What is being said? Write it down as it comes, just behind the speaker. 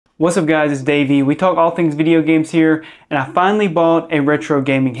What's up guys, it's Davey. We talk all things video games here, and I finally bought a retro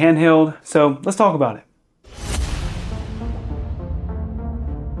gaming handheld, so let's talk about it.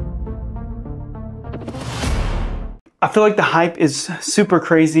 I feel like the hype is super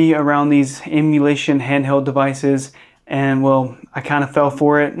crazy around these emulation handheld devices, and well, I kind of fell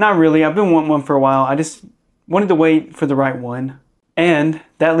for it. Not really, I've been wanting one for a while. I just wanted to wait for the right one. And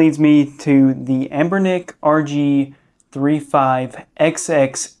that leads me to the ANBERNIC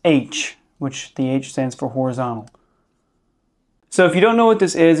RGXX H, which the H stands for horizontal. So if you don't know what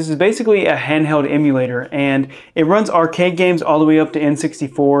this is basically a handheld emulator, and it runs arcade games all the way up to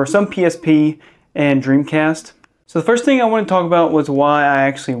N64, some PSP, and Dreamcast. So the first thing I want to talk about was why I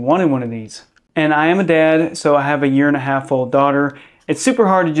actually wanted one of these. And I am a dad, so I have a 1.5-year-old daughter. It's super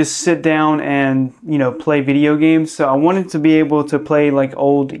hard to just sit down and, play video games. So I wanted to be able to play like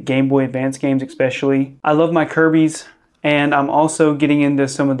old Game Boy Advance games especially. I love my Kirby's, and I'm also getting into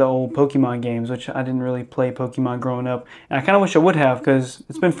some of the old Pokemon games, which I didn't really play Pokemon growing up. And I kind of wish I would have because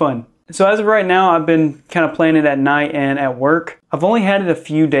it's been fun. So as of right now, I've been kind of playing it at night and at work. I've only had it a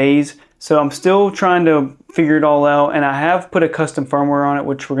few days, so I'm still trying to figure it all out, and I have put a custom firmware on it,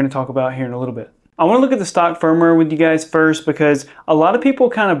 which we're going to talk about here in a little bit. I want to look at the stock firmware with you guys first, because a lot of people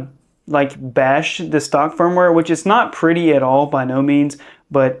kind of like bash the stock firmware, which is not pretty at all by no means,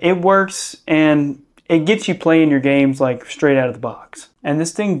 but it works and it gets you playing your games like straight out of the box. And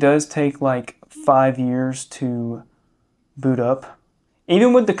this thing does take like 5 years to boot up,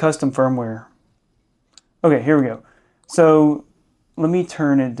 even with the custom firmware. Okay, here we go. So let me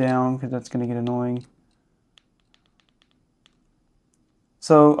turn it down because that's going to get annoying.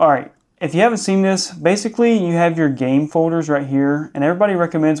 So, all right, if you haven't seen this, basically you have your game folders right here, and everybody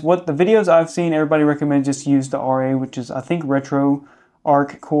recommends, what the videos I've seen, everybody recommends just use the RA, which is, I think, Retro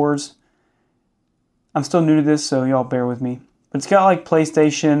Arc cores. I'm still new to this, so y'all bear with me. But it's got like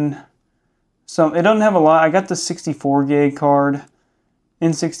PlayStation, it doesn't have a lot. I got the 64 gig card,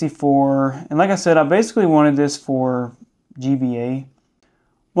 N64, and like I said, I basically wanted this for GBA.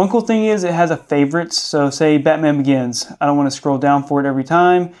 One cool thing is it has a favorites, so say Batman Begins. I don't want to scroll down for it every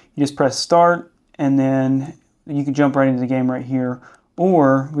time. You just press start, and then you can jump right into the game right here.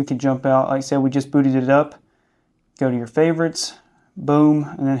 Or we could jump out, like I said, we just booted it up. Go to your favorites, boom,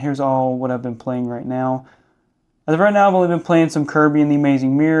 and then here's all what I've been playing right now. As of right now, I've only been playing some Kirby and the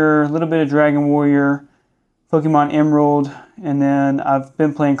Amazing Mirror, a little bit of Dragon Warrior, Pokemon Emerald, and then I've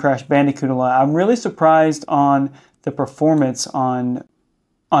been playing Crash Bandicoot a lot. I'm really surprised on the performance on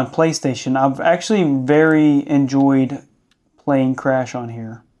PlayStation. I've actually very enjoyed playing Crash on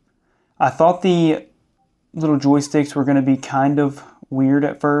here. I thought the little joysticks were going to be kind of weird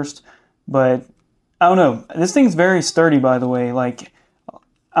at first, but I don't know. This thing's very sturdy, by the way. Like,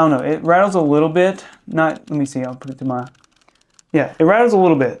 I don't know. It rattles a little bit. Let me see. I'll put it to my... Yeah, it rattles a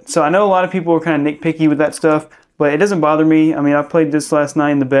little bit. So I know a lot of people are kind of nitpicky with that stuff, but it doesn't bother me. I mean, I played this last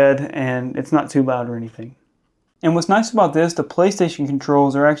night in the bed, and it's not too loud or anything. And what's nice about this, the PlayStation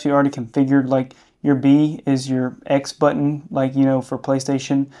controls are actually already configured. Like your B is your X button, like, for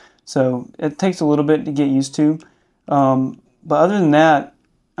PlayStation. So it takes a little bit to get used to. But other than that,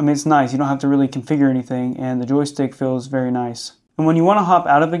 I mean, it's nice. You don't have to really configure anything, and the joystick feels very nice. And when you want to hop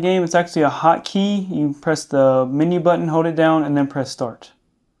out of a game, it's actually a hotkey. You press the menu button, hold it down, and then press start.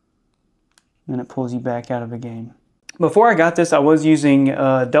 And then it pulls you back out of a game. Before I got this, I was using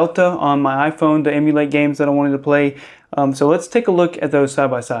Delta on my iPhone to emulate games that I wanted to play. So let's take a look at those side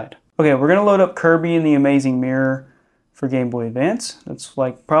by side. Okay, we're going to load up Kirby and the Amazing Mirror for Game Boy Advance. That's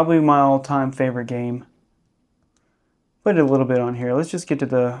like probably my all-time favorite game. Put it a little bit on here. Let's just get to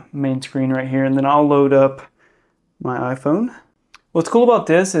the main screen right here, and then I'll load up my iPhone. What's cool about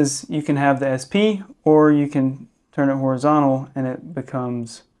this is you can have the SP, or you can turn it horizontal and it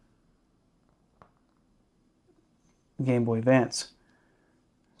becomes Game Boy Advance.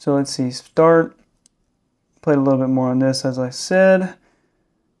 So let's see, start. Played a little bit more on this, as I said.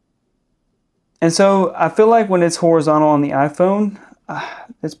 And so I feel like when it's horizontal on the iPhone,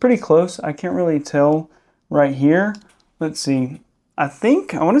 it's pretty close. I can't really tell right here. Let's see. I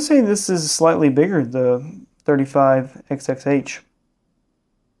want to say this is slightly bigger, the 35XXH.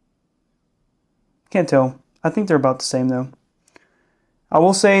 Can't tell. I think they're about the same though. I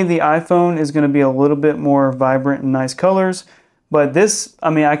will say the iPhone is going to be a little bit more vibrant and nice colors, but this, I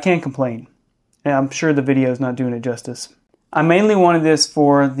mean, I can't complain. And I'm sure the video is not doing it justice. I mainly wanted this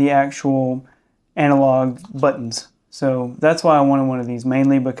for the actual analog buttons. So that's why I wanted one of these,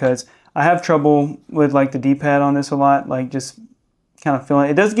 mainly because I have trouble with like the D-pad on this a lot, like just kind of feeling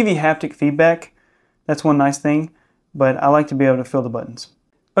it. It does give you haptic feedback. That's one nice thing, but I like to be able to feel the buttons.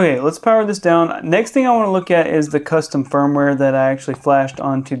 Okay, let's power this down. Next thing I want to look at is the custom firmware that I actually flashed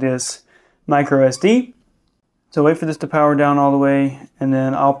onto this micro SD. So wait for this to power down all the way, and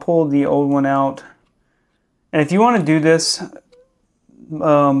then I'll pull the old one out. And if you want to do this,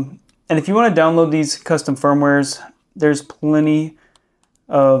 and if you want to download these custom firmwares, there's plenty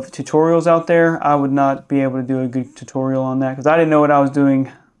of tutorials out there. I would not be able to do a good tutorial on that because I didn't know what I was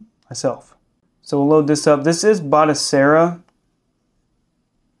doing myself. So we'll load this up. This is Batocera,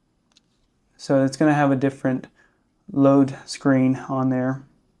 so it's going to have a different load screen on there.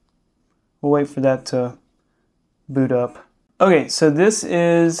 We'll wait for that to boot up. Okay, so this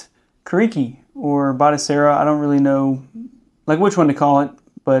is Kiriki or Batocera. I don't really know like which one to call it,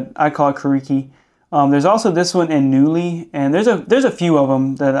 but I call it Kiriki. There's also this one in Newly, and there's a few of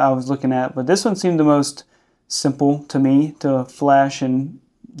them that I was looking at, but this one seemed the most simple to me to flash and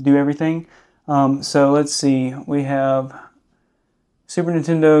do everything. So let's see, we have Super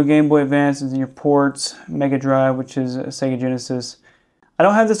Nintendo, Game Boy Advance is in your ports, Mega Drive, which is a Sega Genesis. I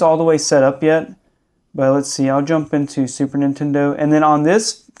don't have this all the way set up yet, but let's see, I'll jump into Super Nintendo, and then on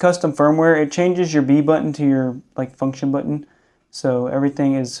this custom firmware, it changes your B button to your like function button, so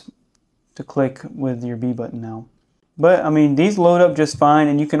everything is to click with your B button now. But I mean, these load up just fine,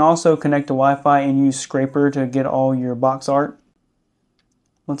 and you can also connect to Wi-Fi and use Scraper to get all your box art.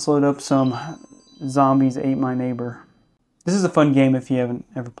 Let's load up some Zombies Ate My Neighbor. This is a fun game if you haven't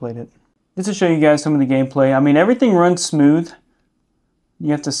ever played it. Just to show you guys some of the gameplay. I mean, everything runs smooth.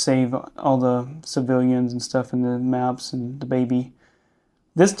 You have to save all the civilians and stuff in the maps and the baby.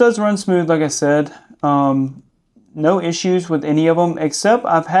 This does run smooth, like I said. No issues with any of them, except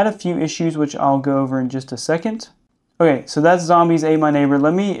I've had a few issues which I'll go over in just a second. Okay, so that's Zombies Ate My Neighbor.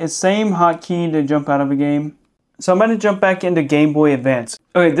 It's same hotkey to jump out of a game. So I'm going to jump back into Game Boy Advance.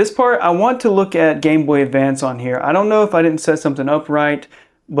 Okay, this part, I want to look at Game Boy Advance on here. I don't know if I didn't set something up right,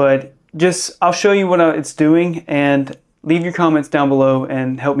 but I'll show you what it's doing, and leave your comments down below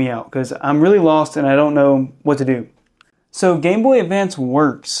and help me out, because I'm really lost and I don't know what to do. So Game Boy Advance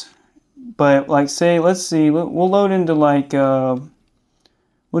works. But like say, let's see, we'll load into like, we'll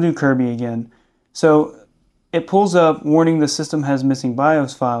do Kirby again. So it pulls up, warning the system has missing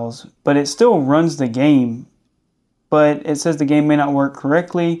BIOS files, but it still runs the game. But it says the game may not work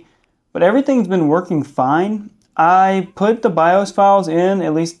correctly, but everything's been working fine. I put the BIOS files in,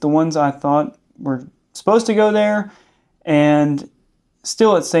 at least the ones I thought were supposed to go there, and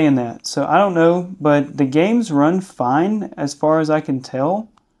still it's saying that. So I don't know, but the games run fine as far as I can tell.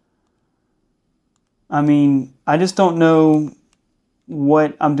 I mean, I just don't know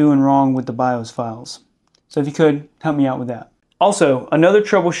what I'm doing wrong with the BIOS files. So if you could, help me out with that. Also, another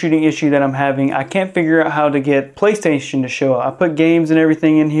troubleshooting issue that I'm having, I can't figure out how to get PlayStation to show up. I put games and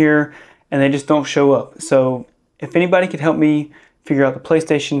everything in here, and they just don't show up. So if anybody could help me figure out the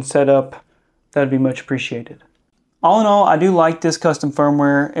PlayStation setup, that would be much appreciated. All in all, I do like this custom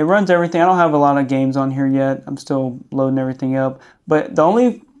firmware. It runs everything. I don't have a lot of games on here yet. I'm still loading everything up. But the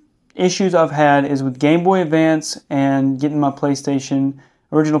only issues I've had is with Game Boy Advance and getting my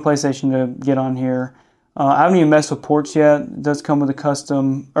original PlayStation to get on here. I haven't even messed with ports yet. It does come with a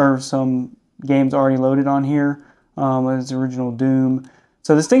custom, or some games already loaded on here. It's original Doom.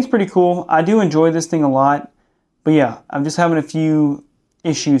 So this thing's pretty cool. I do enjoy this thing a lot. But yeah, I'm just having a few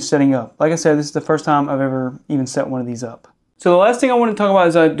issues setting up. Like I said, this is the first time I've ever even set one of these up. So the last thing I want to talk about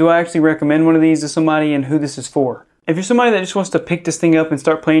is do I actually recommend one of these to somebody and who this is for? If you're somebody that just wants to pick this thing up and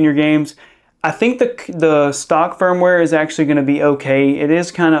start playing your games, I think the stock firmware is actually going to be okay. It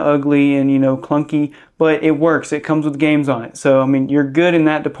is kind of ugly and, you know, clunky, but it works. It comes with games on it. So, I mean, you're good in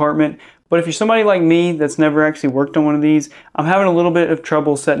that department. But if you're somebody like me that's never actually worked on one of these, I'm having a little bit of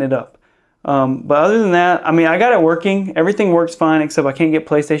trouble setting it up. But other than that, I mean, I got it working. Everything works fine, except I can't get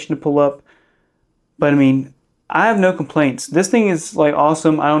PlayStation to pull up. But, I mean, I have no complaints. This thing is, like,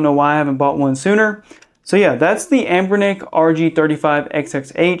 awesome. I don't know why I haven't bought one sooner. So yeah, that's the ANBERNIC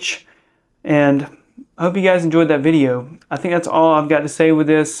RGXX H, and I hope you guys enjoyed that video. I think that's all I've got to say with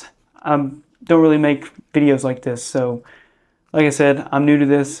this. I don't really make videos like this, so like I said, I'm new to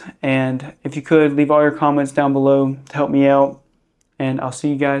this, and if you could, leave all your comments down below to help me out, and I'll see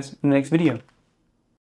you guys in the next video.